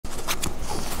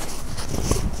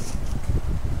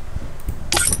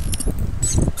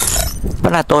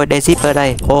vẫn là tôi Dezip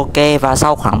đây. Ok, và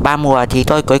sau khoảng 3 mùa thì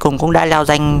tôi cuối cùng cũng đã leo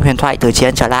danh huyền thoại tử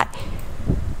chiến trở lại.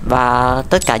 Và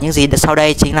tất cả những gì sau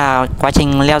đây chính là quá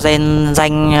trình leo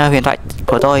danh huyền thoại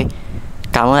của tôi.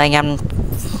 Cảm ơn anh em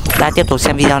đã tiếp tục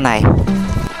xem video này.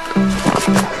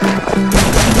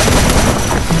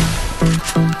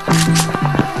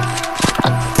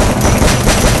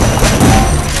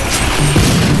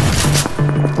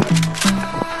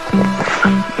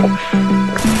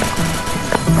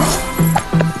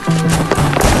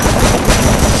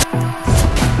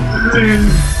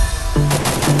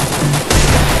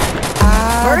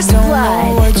 First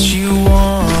blood. What you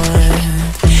want?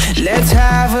 Let's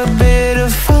have a bit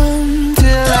of fun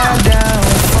till I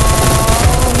downfall.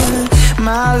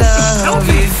 My love,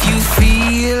 if you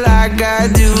feel like I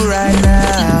do right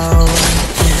now,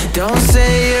 don't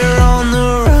say you're on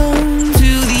the run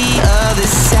to the other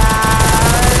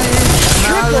side.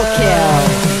 Triple kill.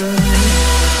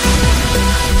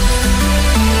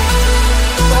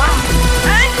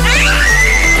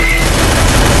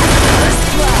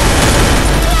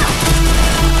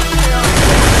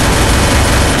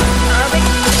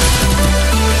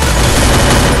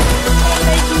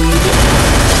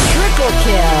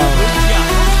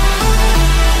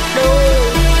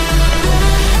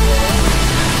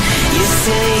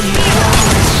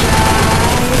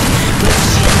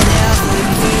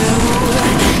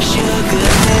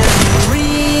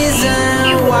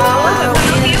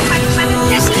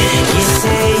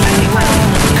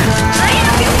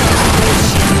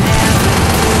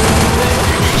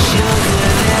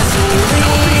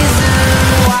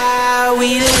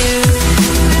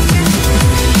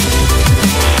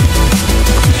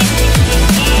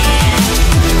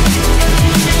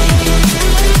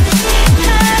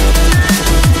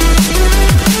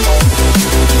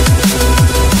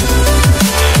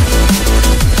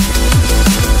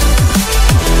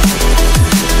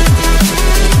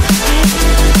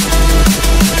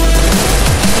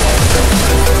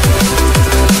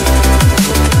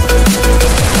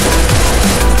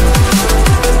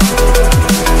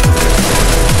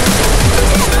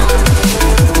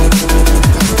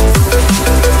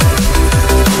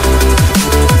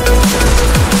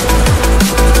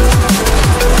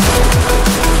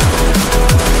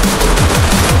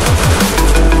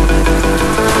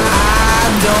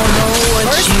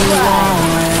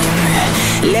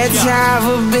 Let's have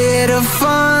a bit of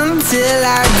fun till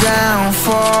I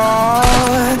downfall.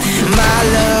 My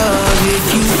love,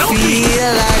 if you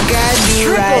feel like I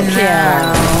do right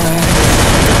now,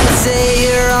 don't say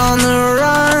you're on the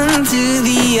run to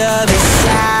the other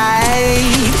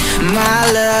side. My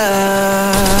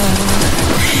love,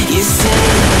 you say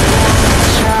you wanna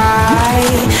try,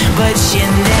 but you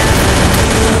never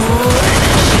do.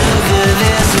 Sugar,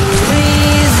 there's a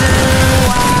reason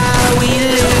why we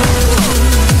lose.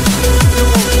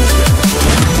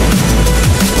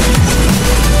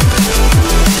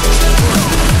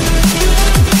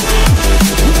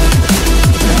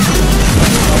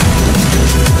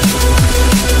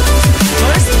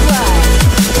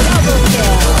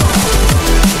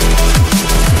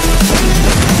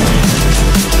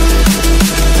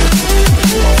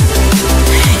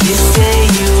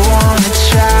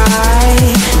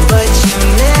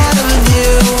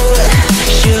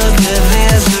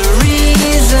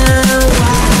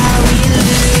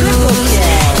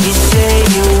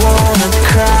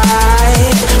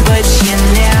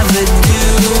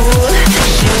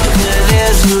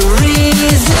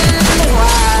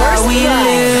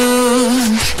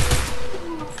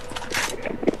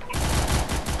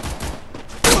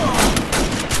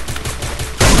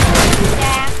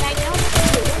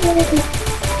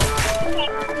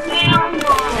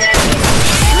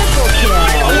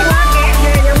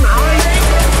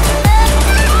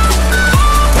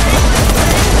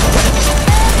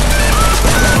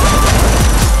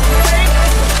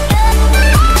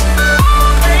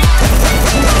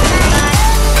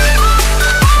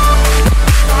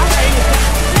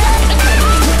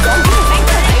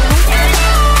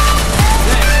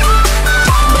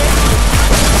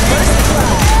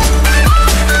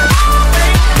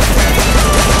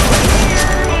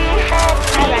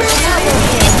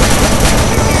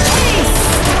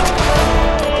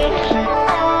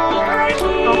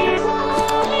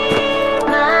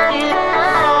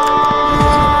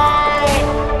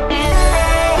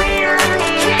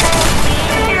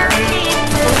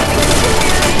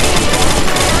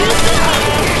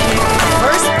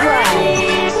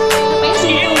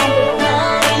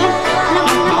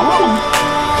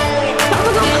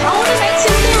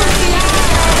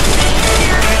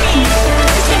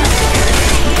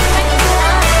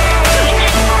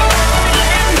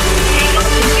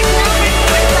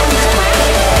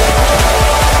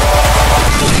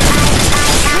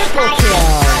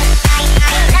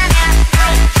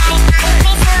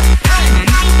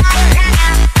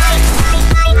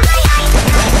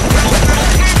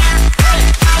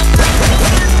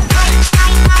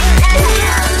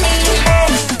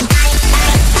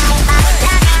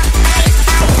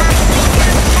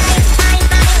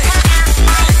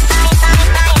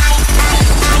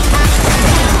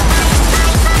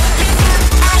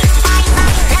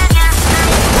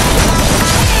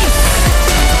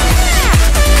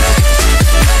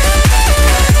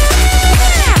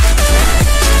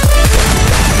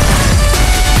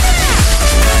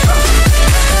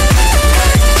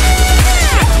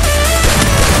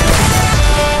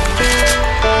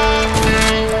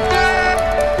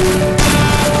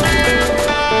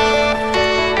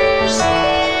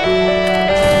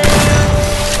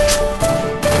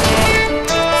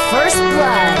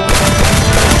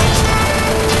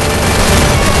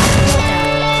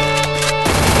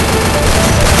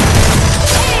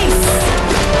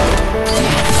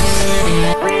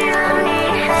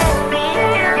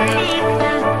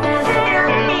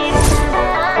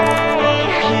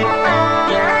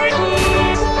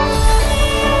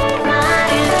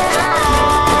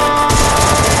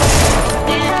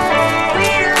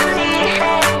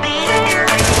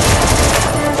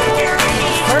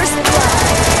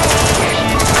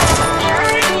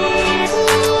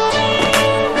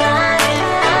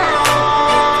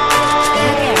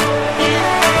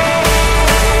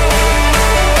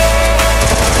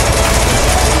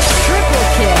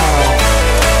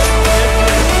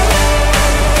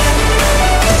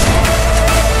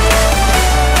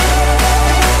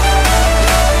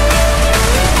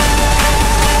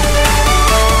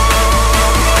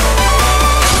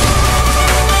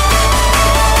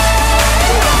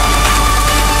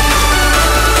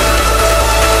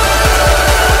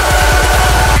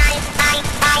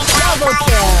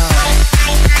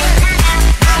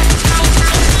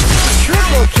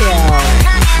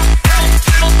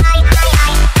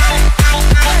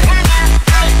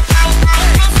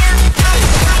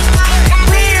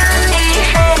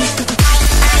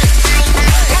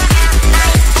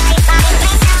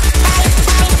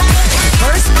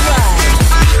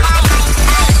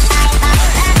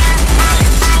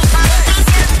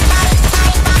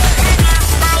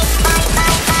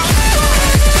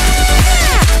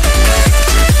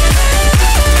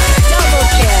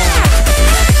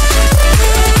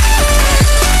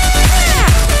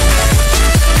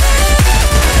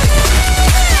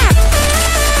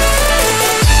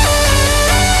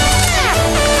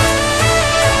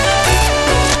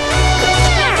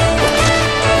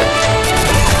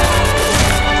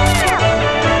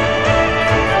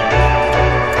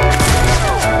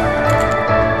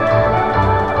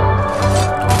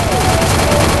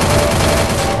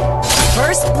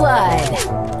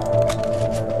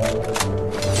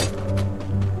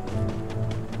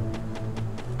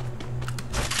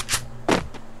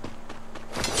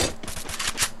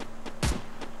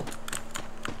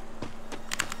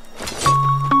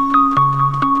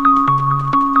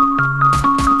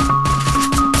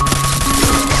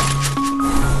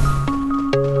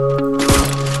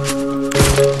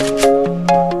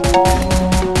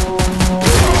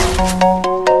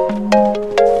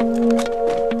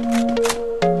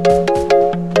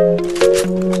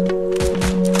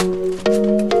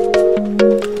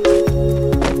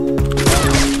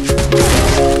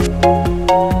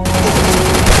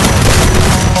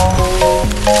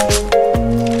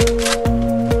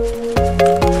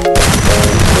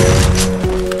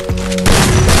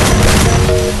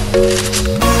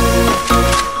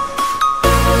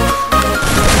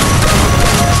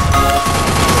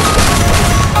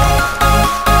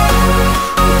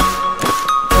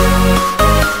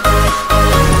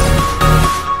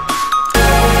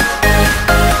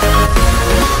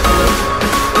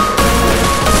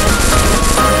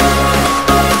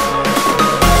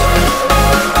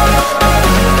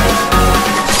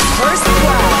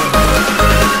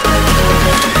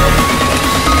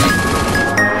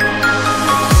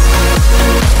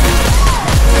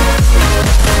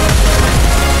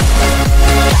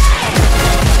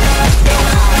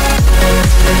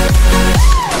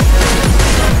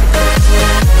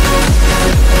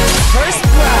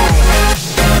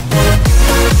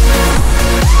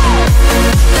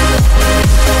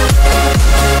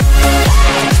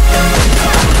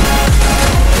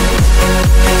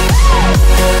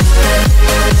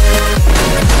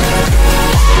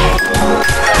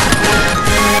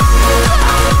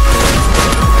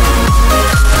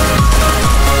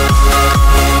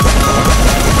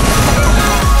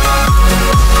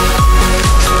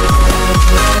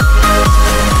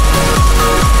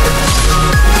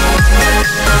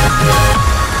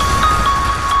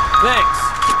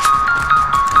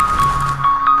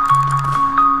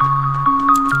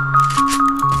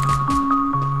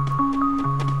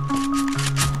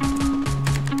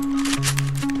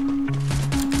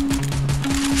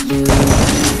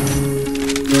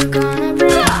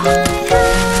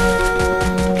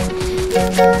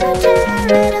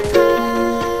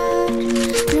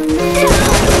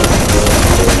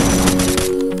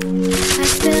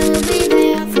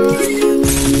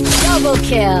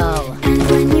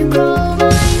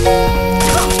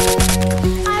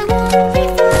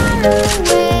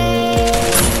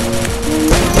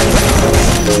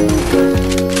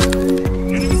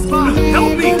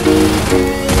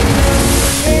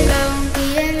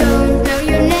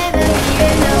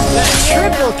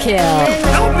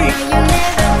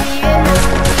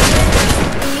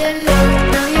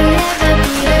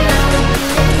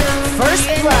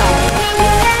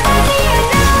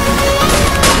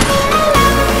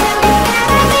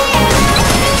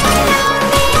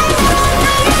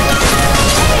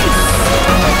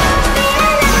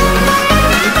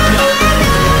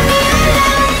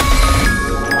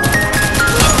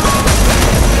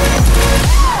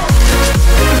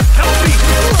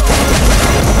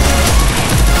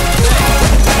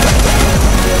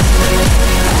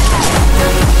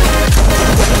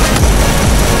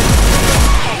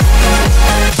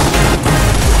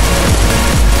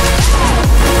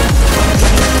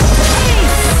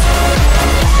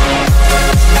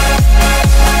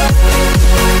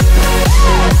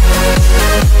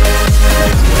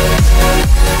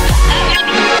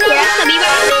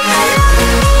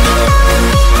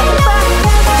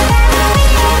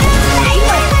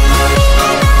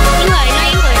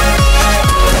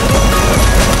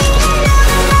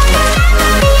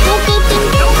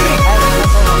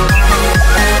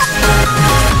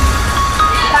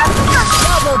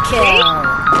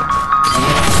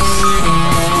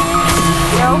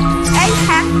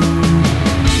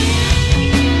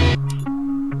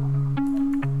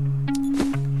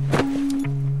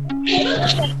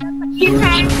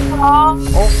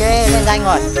 Ok, lên danh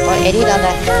rồi. Rồi edit lên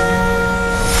đây.